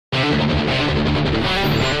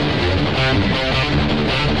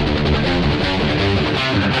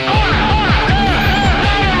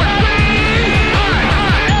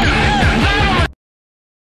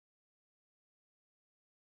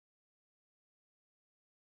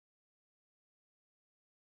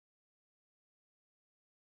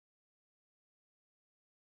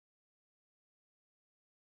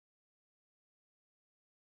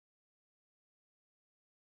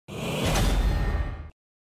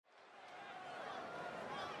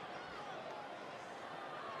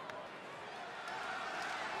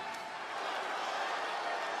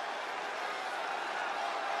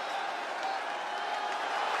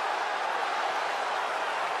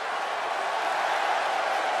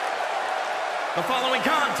The following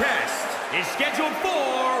contest is scheduled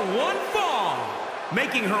for one fall.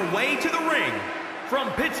 Making her way to the ring from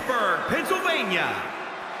Pittsburgh, Pennsylvania,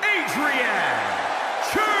 Adaiana.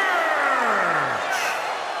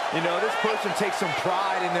 You know, this person takes some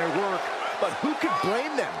pride in their work, but who could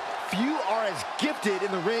blame them? Few are as gifted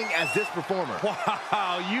in the ring as this performer.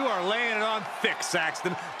 Wow, you are laying it on thick,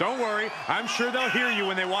 Saxton. Don't worry, I'm sure they'll hear you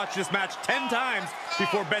when they watch this match 10 times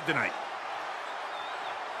before bed tonight.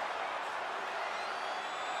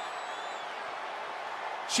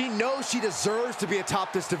 She knows she deserves to be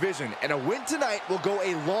atop this division, and a win tonight will go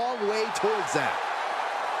a long way towards that.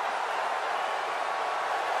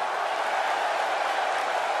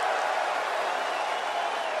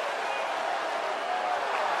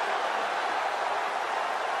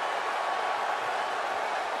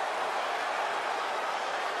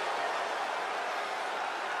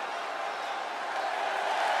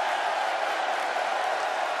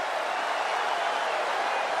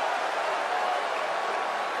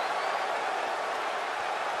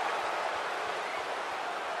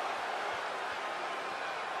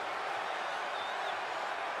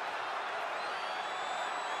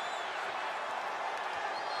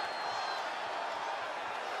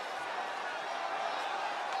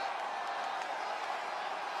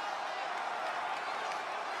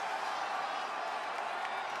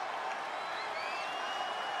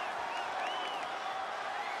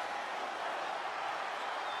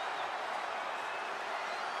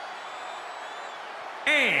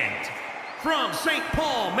 And from St.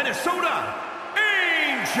 Paul, Minnesota,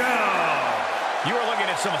 Angel. You are looking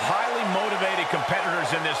at some highly motivated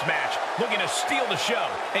competitors in this match, looking to steal the show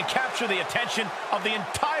and capture the attention of the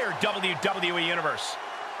entire WWE Universe.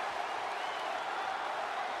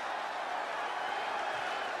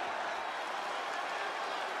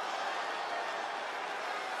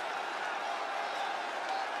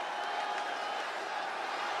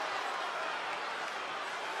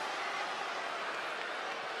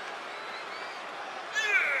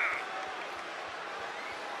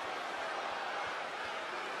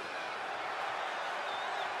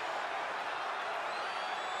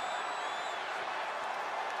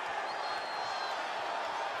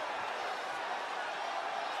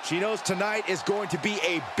 She knows tonight is going to be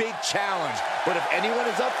a big challenge, but if anyone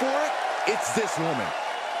is up for it, it's this woman.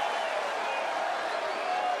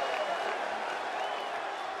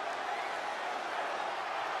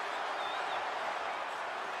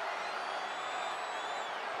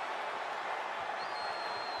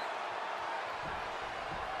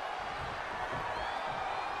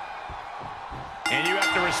 And you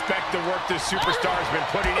have to respect the work this superstar has been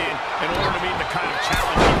putting in order to meet the kind of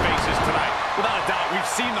challenge he faces tonight. Without a doubt,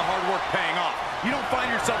 we've seen the hard work paying off. You don't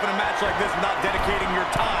find yourself in a match like this without dedicating your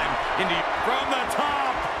time into... From the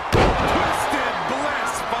top, Twisted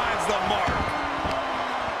Bliss finds the mark.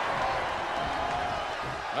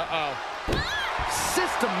 Uh-oh.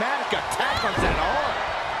 Systematic attack on that arm.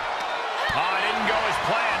 Oh, it didn't go as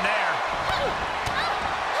planned there.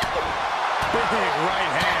 Big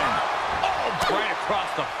right hand. Right across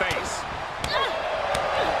the face.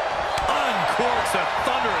 Uncorks a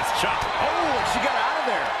thunderous chop. Oh, she got out of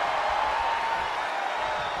there.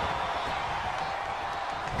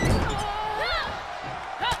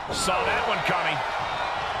 Saw that one coming.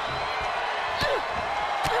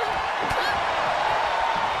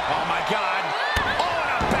 Oh, my God. Oh,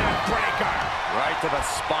 and a backbreaker. Right to the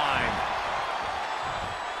spine.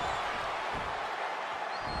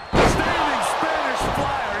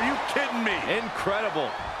 Incredible.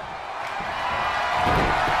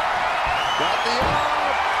 Got the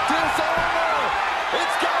arm. Disarmer.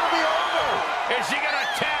 It's got to be over. Is she going to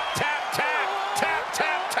tap, tap, tap, tap,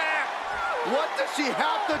 tap, tap? What does she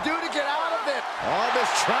have to do to get out of it? Oh, this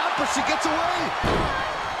trap, but she gets away.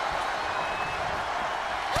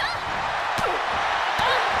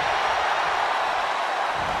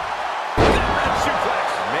 That suplex.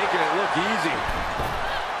 Making it look easy.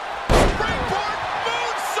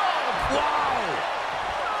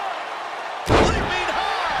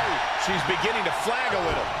 She's beginning to flag a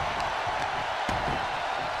little.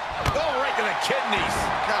 Oh, right to the kidneys.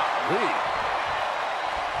 Golly.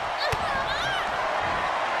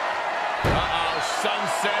 Uh-oh,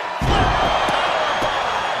 sunset.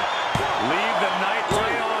 Leave the night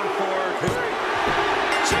lay on for her.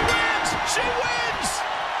 She wins! She wins!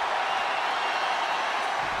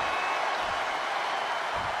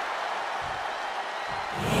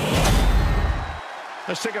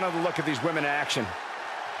 Let's take another look at these women in action.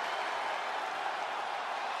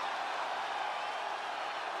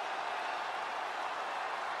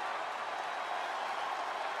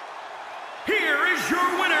 Here is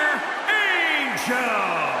your winner, Angel.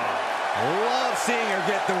 Love seeing her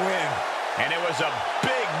get the win. And it was a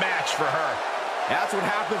big match for her. That's what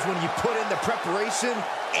happens when you put in the preparation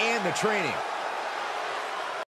and the training.